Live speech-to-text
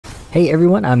Hey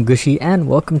everyone, I'm Gushy and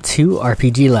welcome to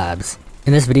RPG Labs.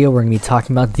 In this video we're going to be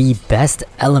talking about the best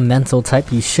elemental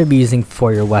type you should be using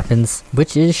for your weapons,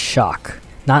 which is Shock.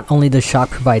 Not only does Shock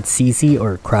provide CC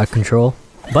or crowd control,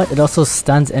 but it also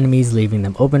stuns enemies, leaving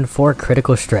them open for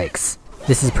critical strikes.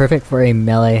 This is perfect for a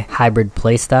melee hybrid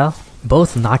playstyle,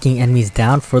 both knocking enemies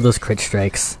down for those crit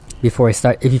strikes. Before I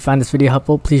start, if you find this video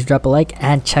helpful, please drop a like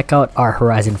and check out our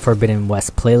Horizon Forbidden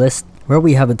West playlist, where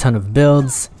we have a ton of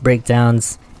builds,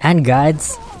 breakdowns, and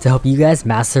guides to help you guys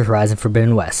master Horizon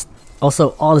Forbidden West.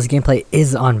 Also, all this gameplay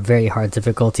is on very hard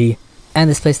difficulty, and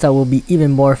this playstyle will be even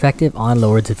more effective on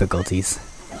lower difficulties.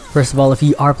 First of all, if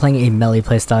you are playing a melee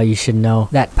playstyle, you should know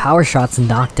that power shots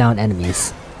knock down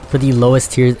enemies. For the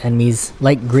lowest tier enemies,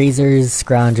 like Grazers,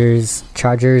 Scroungers,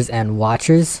 Chargers, and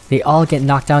Watchers, they all get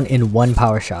knocked down in one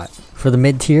power shot. For the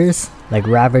mid tiers, like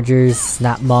Ravagers,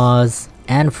 Snapmaws,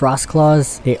 and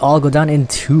Frostclaws, they all go down in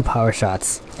 2 power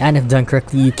shots. And if done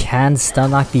correctly, you can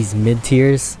stun lock these mid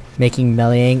tiers, making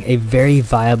meleeing a very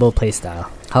viable playstyle.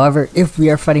 However, if we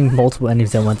are fighting multiple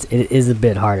enemies at once, it is a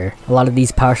bit harder. A lot of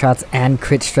these power shots and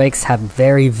crit strikes have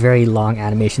very long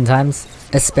animation times,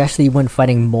 especially when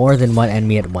fighting more than one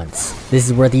enemy at once. This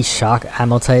is where the Shock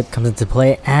ammo type comes into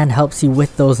play and helps you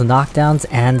with those knockdowns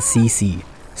and CC.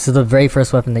 So the very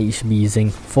first weapon that you should be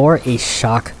using for a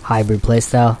Shock hybrid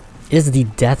playstyle is the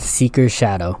Death Seeker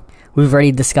Shadow. We've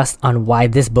already discussed on why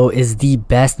this bow is the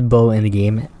best bow in the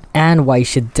game and why you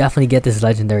should definitely get this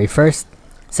legendary first,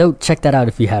 so check that out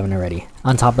if you haven't already.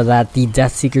 On top of that, the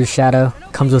Death Seeker Shadow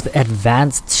comes with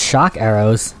advanced shock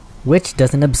arrows, which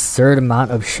does an absurd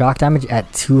amount of shock damage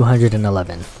at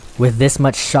 211. With this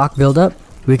much shock buildup,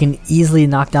 we can easily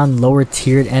knock down lower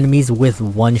tiered enemies with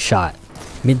 1 shot.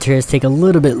 Mid tiers take a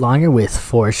little bit longer with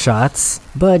 4 shots,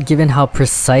 but given how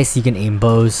precise you can aim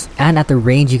bows and at the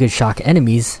range you can shock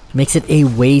enemies, makes it a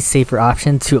way safer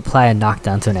option to apply a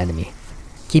knockdown to an enemy.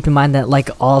 Keep in mind that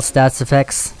like all stats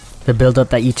effects, the buildup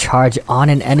that you charge on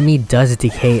an enemy does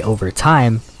decay over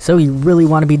time, so you really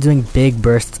want to be doing big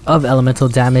bursts of elemental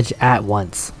damage at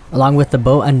once. Along with the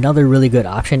bow, another really good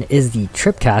option is the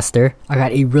Tripcaster. I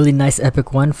got a really nice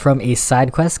epic one from a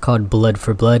side quest called Blood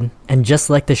for Blood, and just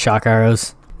like the shock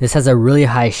arrows, this has a really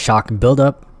high shock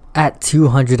buildup at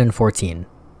 214.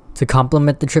 To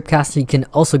complement the Tripcaster, you can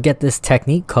also get this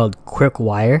technique called Quick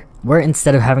Wire, where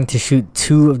instead of having to shoot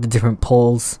 2 of the different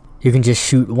poles, you can just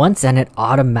shoot once and it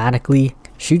automatically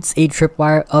shoots a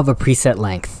tripwire of a preset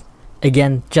length.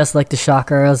 Again, just like the shock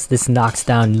arrows, this knocks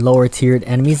down lower tiered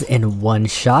enemies in 1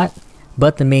 shot,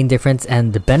 but the main difference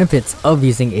and the benefits of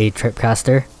using a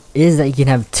Tripcaster is that you can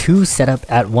have 2 set up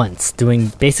at once,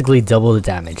 doing basically double the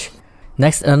damage.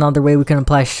 Next, another way we can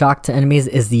apply shock to enemies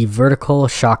is the vertical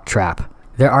shock trap.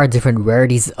 There are different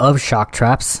rarities of shock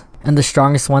traps, and the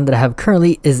strongest one that I have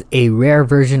currently is a rare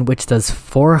version which does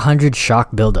 400 shock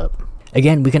buildup.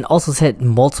 Again, we can also set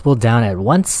multiple down at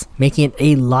once, making it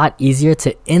a lot easier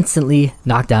to instantly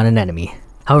knock down an enemy.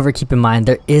 However, keep in mind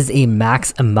there is a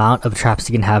max amount of traps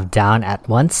you can have down at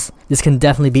once. This can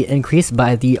definitely be increased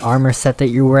by the armor set that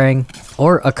you're wearing,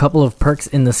 or a couple of perks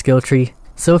in the skill tree.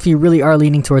 So if you really are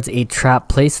leaning towards a trap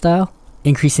playstyle,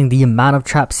 increasing the amount of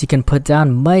traps you can put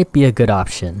down might be a good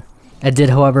option. I did,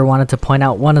 however, wanted to point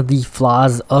out one of the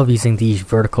flaws of using the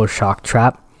vertical shock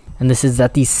trap, and this is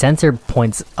that the center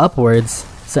points upwards,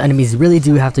 so enemies really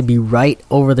do have to be right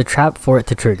over the trap for it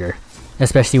to trigger,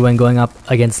 especially when going up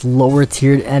against lower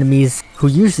tiered enemies who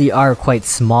usually are quite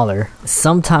smaller.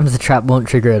 Sometimes the trap won't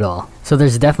trigger at all, so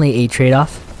there's definitely a trade-off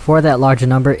for that larger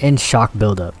number in shock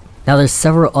buildup. Now there's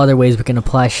several other ways we can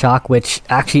apply shock, which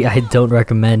actually I don't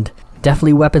recommend.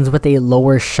 Definitely weapons with a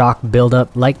lower shock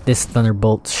buildup like this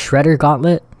Thunderbolt Shredder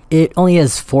Gauntlet. It only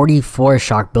has 44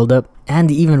 shock buildup, and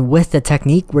even with the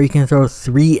technique where you can throw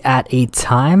 3 at a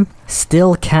time,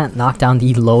 still can't knock down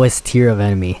the lowest tier of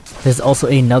enemy. There's also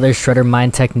another Shredder Mine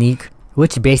technique,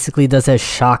 which basically does a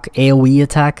shock AoE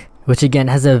attack, which again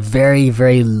has a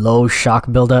very low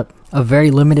shock buildup, a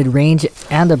very limited range,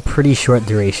 and a pretty short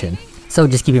duration. So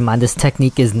just keep in mind this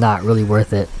technique is not really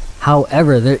worth it.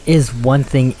 However, there is one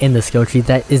thing in the skill tree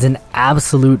that is an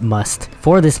absolute must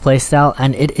for this playstyle,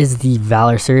 and it is the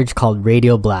Valor Surge called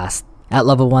Radial Blast. At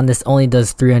level 1, this only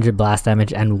does 300 blast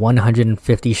damage and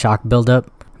 150 shock buildup,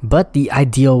 but the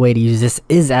ideal way to use this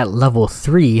is at level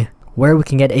 3, where we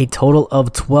can get a total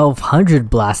of 1200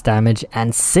 blast damage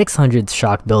and 600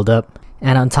 shock buildup,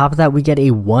 and on top of that we get a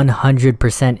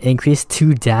 100% increase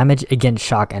to damage against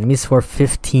shock enemies for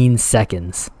 15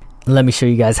 seconds. Let me show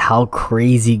you guys how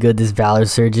crazy good this Valor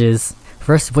Surge is.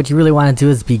 First, what you really want to do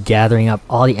is be gathering up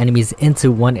all the enemies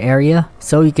into one area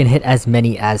so you can hit as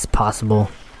many as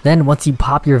possible. Then once you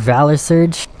pop your Valor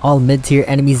Surge, all mid-tier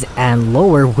enemies and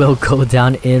lower will go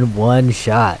down in one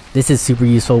shot. This is super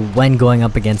useful when going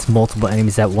up against multiple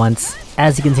enemies at once,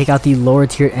 as you can take out the lower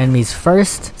tier enemies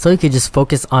first, so you can just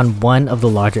focus on one of the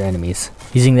larger enemies.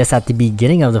 Using this at the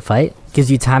beginning of the fight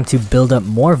gives you time to build up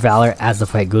more Valor as the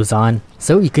fight goes on,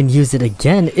 so you can use it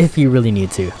again if you really need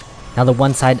to. Now the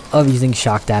one side of using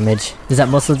shock damage is that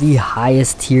most of the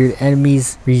highest tiered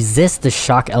enemies resist the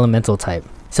shock elemental type.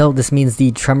 So this means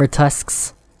the Tremor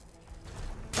Tusks,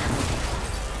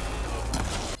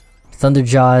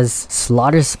 Thunderjaws,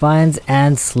 Slaughter Spines,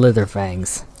 and Slither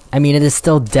Fangs. I mean, it is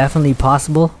still definitely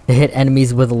possible to hit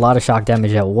enemies with a lot of shock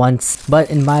damage at once, but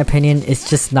in my opinion, it's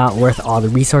just not worth all the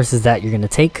resources that you're gonna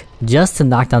take just to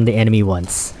knock down the enemy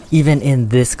once. Even in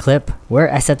this clip,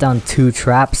 where I set down 2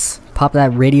 traps, pop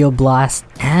that radio blast,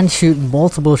 and shoot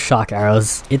multiple shock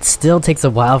arrows, it still takes a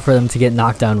while for them to get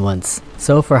knocked down once.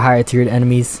 So for higher tiered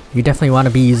enemies, you definitely want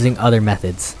to be using other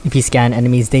methods. If you scan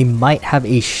enemies, they might have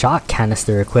a shock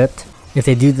canister equipped. If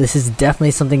they do, this is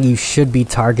definitely something you should be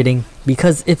targeting,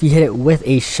 because if you hit it with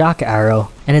a shock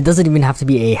arrow, and it doesn't even have to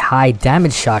be a high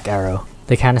damage shock arrow,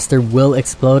 the canister will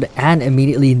explode and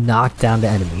immediately knock down the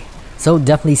enemy. So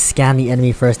definitely scan the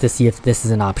enemy first to see if this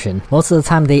is an option. Most of the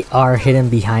time they are hidden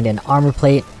behind an armor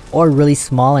plate or really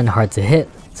small and hard to hit.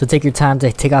 So take your time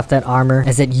to take off that armor,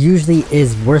 as it usually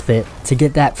is worth it to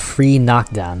get that free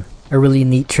knockdown. A really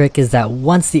neat trick is that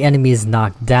once the enemy is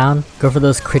knocked down, go for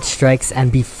those crit strikes,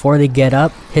 and before they get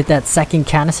up, hit that second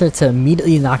canister to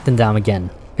immediately knock them down again.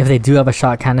 If they do have a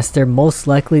shot canister, most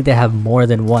likely they have more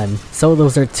than one, so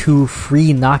those are 2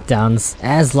 free knockdowns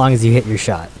as long as you hit your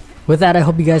shot. With that, I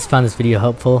hope you guys found this video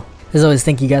helpful. As always,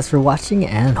 thank you guys for watching,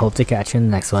 and hope to catch you in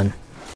the next one.